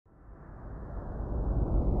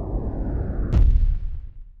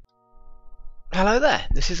Hello there,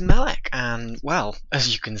 this is Melek, and well,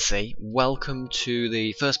 as you can see, welcome to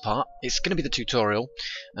the first part. It's going to be the tutorial,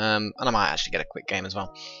 and I might actually get a quick game as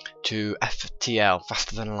well, to FTL,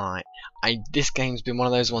 Faster Than Light. This game's been one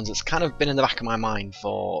of those ones that's kind of been in the back of my mind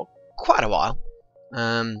for quite a while,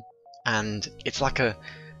 and it's like a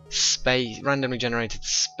randomly generated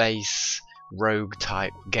space rogue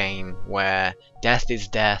type game where death is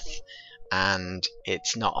death, and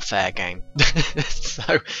it's not a fair game.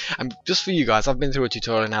 So, just for you guys, I've been through a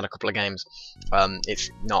tutorial and had a couple of games. It's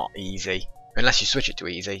not easy, unless you switch it to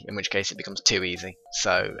easy, in which case it becomes too easy.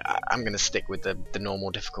 So I'm going to stick with the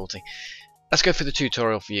normal difficulty. Let's go through the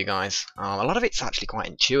tutorial for you guys. A lot of it's actually quite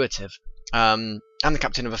intuitive. I'm the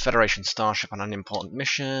captain of a Federation starship on an important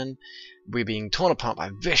mission. We're being torn apart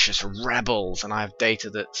by vicious rebels, and I have data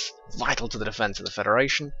that's vital to the defense of the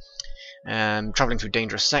Federation. Travelling through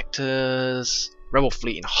dangerous sectors, rebel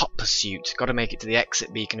fleet in hot pursuit. Got to make it to the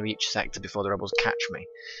exit beacon of each sector before the rebels catch me.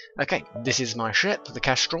 Okay, this is my ship, the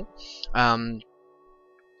Kestrel, and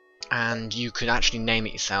you could actually name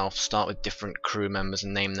it yourself. Start with different crew members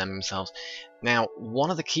and name them themselves. Now,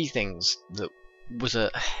 one of the key things that was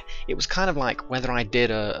it was kind of like whether I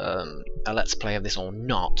did a let's play of this or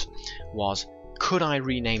not, was could I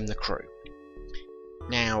rename the crew?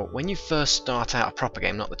 Now, when you first start out a proper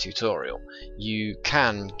game, not the tutorial, you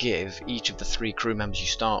can give each of the 3 crew members you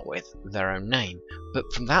start with their own name.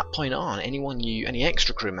 But from that point on, any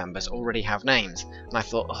extra crew members already have names. And I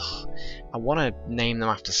thought, I want to name them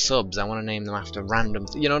after subs, I want to name them after random,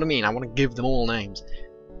 you know what I mean? I want to give them all names.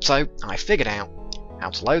 So I figured out how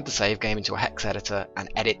to load the save game into a hex editor and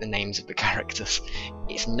edit the names of the characters.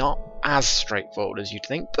 It's not as straightforward as you'd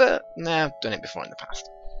think, but nah, I've done it before in the past.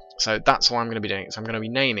 So that's why I'm going to be doing it. So I'm going to be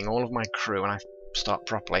naming all of my crew when I start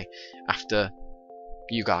properly after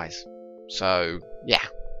you guys. So yeah,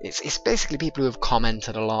 it's basically people who have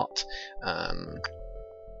commented a lot.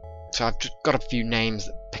 So I've just got a few names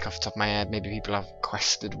that pick off the top of my head. Maybe people I've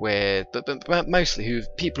quested with, but mostly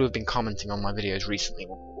people who have been commenting on my videos recently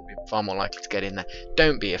will be far more likely to get in there.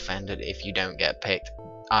 Don't be offended if you don't get picked.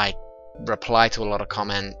 I reply to a lot of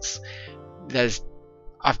comments.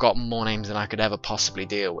 I've got more names than I could ever possibly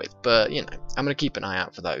deal with, but you know, I'm going to keep an eye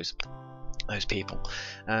out for those people.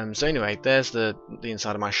 So anyway, there's the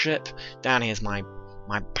inside of my ship. Down here's my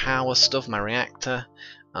power stuff, my reactor.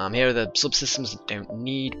 Here are the subsystems that don't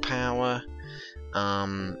need power.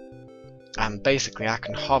 And basically I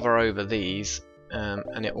can hover over these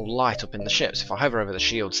and it will light up in the ship. So if I hover over the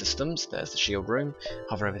shield systems, there's the shield room.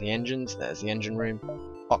 Hover over the engines, there's the engine room.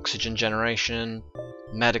 Oxygen generation,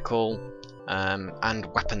 medical, and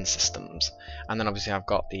weapon systems. And then obviously I've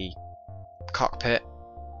got the cockpit,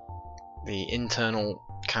 the internal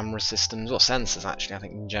camera systems, or sensors actually I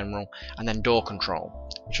think in general, and then door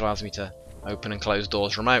control, which allows me to open and close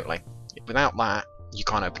doors remotely. Without that you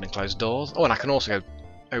can't open and close doors. Oh, and I can also go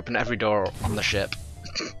open every door on the ship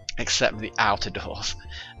except the outer doors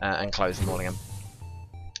and close them all again.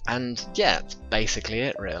 And yeah, that's basically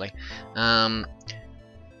it really.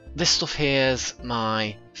 This stuff here's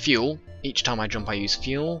my fuel. Each time I jump I use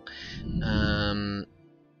fuel.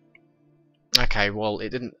 Okay, well it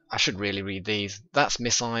didn't. I should really read these. That's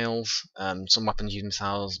missiles. Some weapons use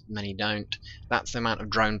missiles, many don't. That's the amount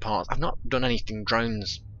of drone parts. I've not done anything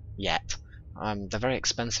drones yet. They're very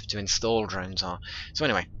expensive to install, drones are. So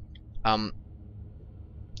anyway,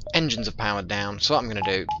 engines are powered down. So what I'm going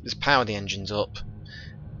to do is power the engines up.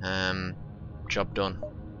 Job done,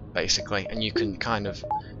 basically. And you can kind of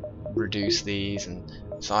reduce these, and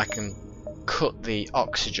so I can cut the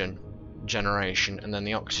oxygen generation and then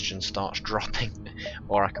the oxygen starts dropping,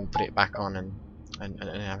 or I can put it back on and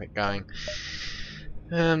have it going.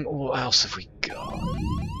 What else have we got?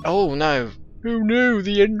 Oh no,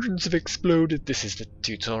 the engines have exploded. This is the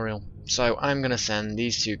tutorial, so I'm gonna send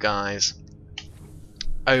these 2 guys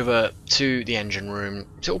over to the engine room.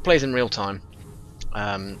 So it all plays in real time,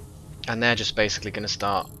 and they're just basically gonna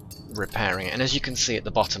start repairing it. And as you can see at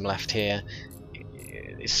the bottom left here,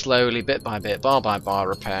 it's slowly, bit by bit, bar by bar,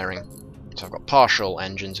 repairing. So I've got partial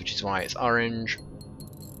engines, which is why it's orange,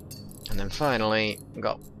 and then finally I've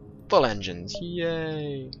got full engines.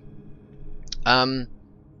 Yay!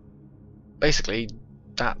 Basically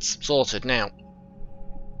that's sorted. Now,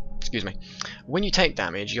 excuse me, when you take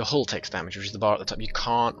damage, your hull takes damage, which is the bar at the top. You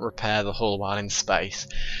can't repair the hull while in space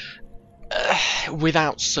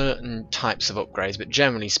without certain types of upgrades, but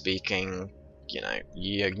generally speaking, you know,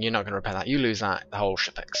 you're not going to repair that. You lose that, the whole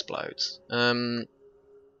ship explodes.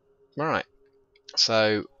 Right,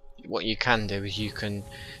 so what you can do is you can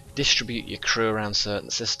distribute your crew around certain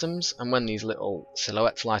systems, and when these little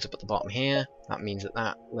silhouettes light up at the bottom here, that means that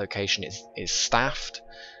that location is staffed.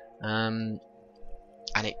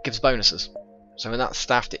 and it gives bonuses. So when that's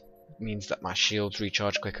staffed, it means that my shields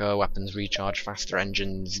recharge quicker, weapons recharge faster,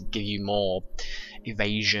 engines give you more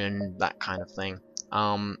evasion, that kind of thing.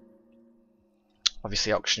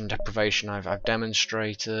 Obviously oxygen deprivation I've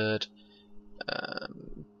demonstrated.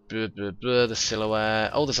 The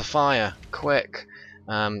silhouette. Oh, there's a fire! Quick!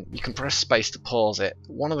 You can press space to pause it.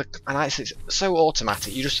 It's so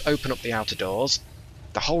automatic. You just open up the outer doors,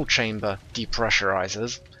 the whole chamber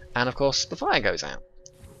depressurizes, and of course the fire goes out.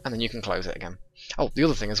 And then you can close it again. Oh, the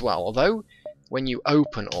other thing as well, although when you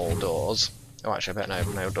open all doors... Oh, actually, I better not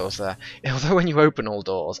open all doors there. Although when you open all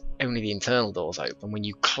doors, only the internal doors open. When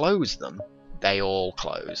you close them, they all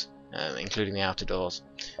close, including the outer doors.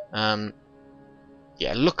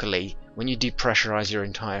 Yeah, luckily, when you depressurize your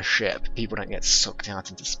entire ship, people don't get sucked out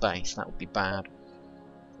into space. That would be bad.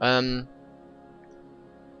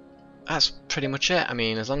 That's pretty much it. I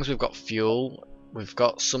mean, as long as we've got fuel, we've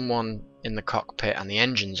got someone in the cockpit, and the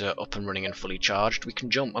engines are up and running and fully charged, we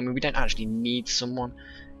can jump. I mean, we don't actually need someone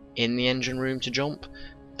in the engine room to jump,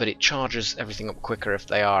 but it charges everything up quicker if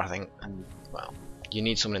they are, I think. And, well, you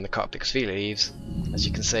need someone in the cockpit because if he leaves, as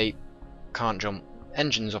you can see, can't jump.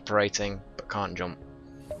 Engine's operating, but can't jump.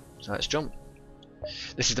 So let's jump.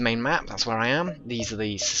 This is the main map, that's where I am. These are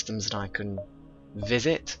the systems that I can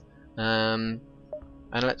visit. And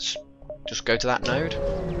let's just go to that node.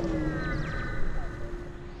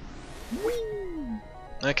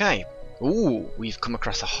 Okay. Ooh, we've come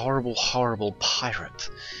across a horrible, horrible pirate.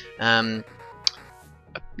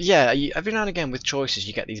 Yeah, every now and again with choices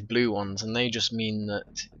you get these blue ones, and they just mean that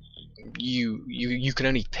you can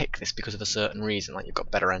only pick this because of a certain reason, like you've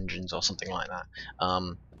got better engines or something like that.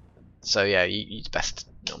 So yeah, it's best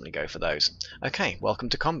to normally go for those. Okay, welcome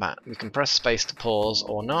to combat. We can press space to pause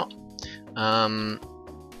or not. So I'm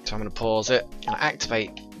going to pause it, and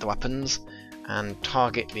activate the weapons and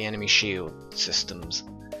target the enemy shield systems.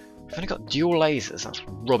 We've only got dual lasers, that's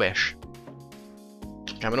rubbish.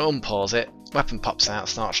 Okay, I'm going to unpause it. Weapon pops out,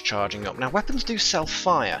 starts charging up. Now weapons do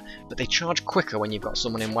self-fire, but they charge quicker when you've got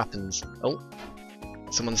someone in weapons. Oh,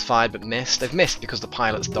 someone's fired but missed. They've missed because the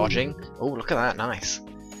pilot's dodging. Oh, look at that, nice.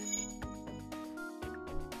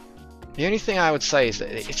 The only thing I would say is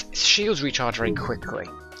that its shields recharge very quickly,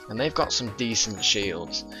 and they've got some decent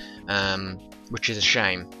shields, which is a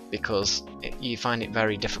shame because you find it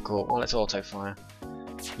very difficult. Well, let's auto fire.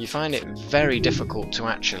 You find it very difficult to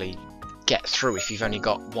actually get through if you've only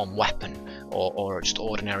got one weapon or just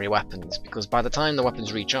ordinary weapons, because by the time the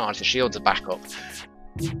weapons recharge, the shields are back up,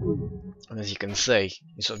 and as you can see,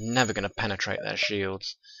 you're sort of never going to penetrate their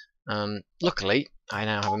shields. Luckily, I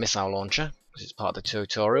now have a missile launcher. This is part of the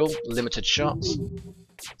tutorial. Limited shots.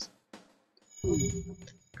 I'm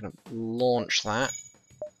going to launch that.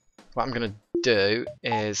 What I'm going to do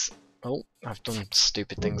is... Oh, I've done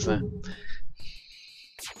stupid things there.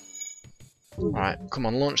 Alright, come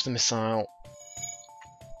on, launch the missile.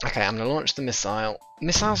 Okay, I'm going to launch the missile.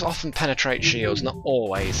 Missiles often penetrate shields, not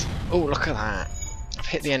always. Oh, look at that. I've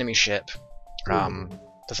hit the enemy ship.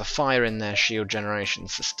 There's a fire in their shield generation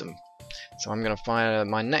system. So I'm going to fire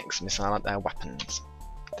my next missile at their weapons.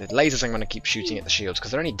 The lasers I'm going to keep shooting at the shields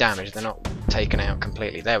because they're only damaged, they're not taken out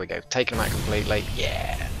completely. There we go, taken them out completely.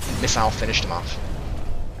 Yeah! Missile finished them off.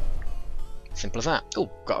 Simple as that.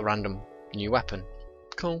 Oh, got a random new weapon.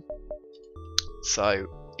 Cool. So,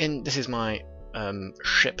 this is my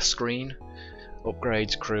ship screen.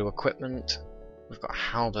 Upgrades, crew, equipment. We've got a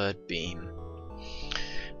halberd beam.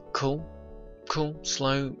 Cool. Cool.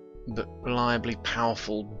 Slow but reliably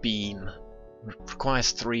powerful beam.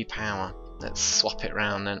 Requires 3 power. Let's swap it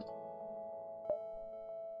round then.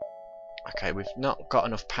 Okay, we've not got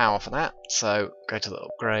enough power for that, so go to the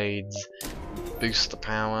upgrades, boost the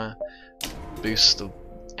power, boost the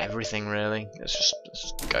everything really. Let's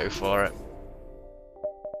just go for it.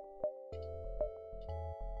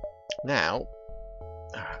 Now,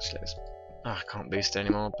 I can't boost it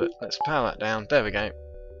anymore, but let's power that down. There we go.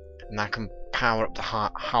 And I can power up the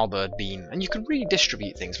halberd beam, and you can really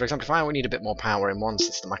distribute things. For example, if I need a bit more power in one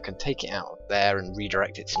system, I can take it out there and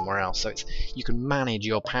redirect it somewhere else. So you can manage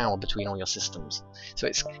your power between all your systems. So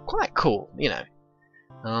it's quite cool, you know.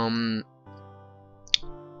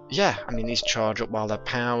 Yeah, I mean these charge up while they're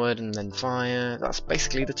powered and then fire. That's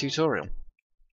basically the tutorial.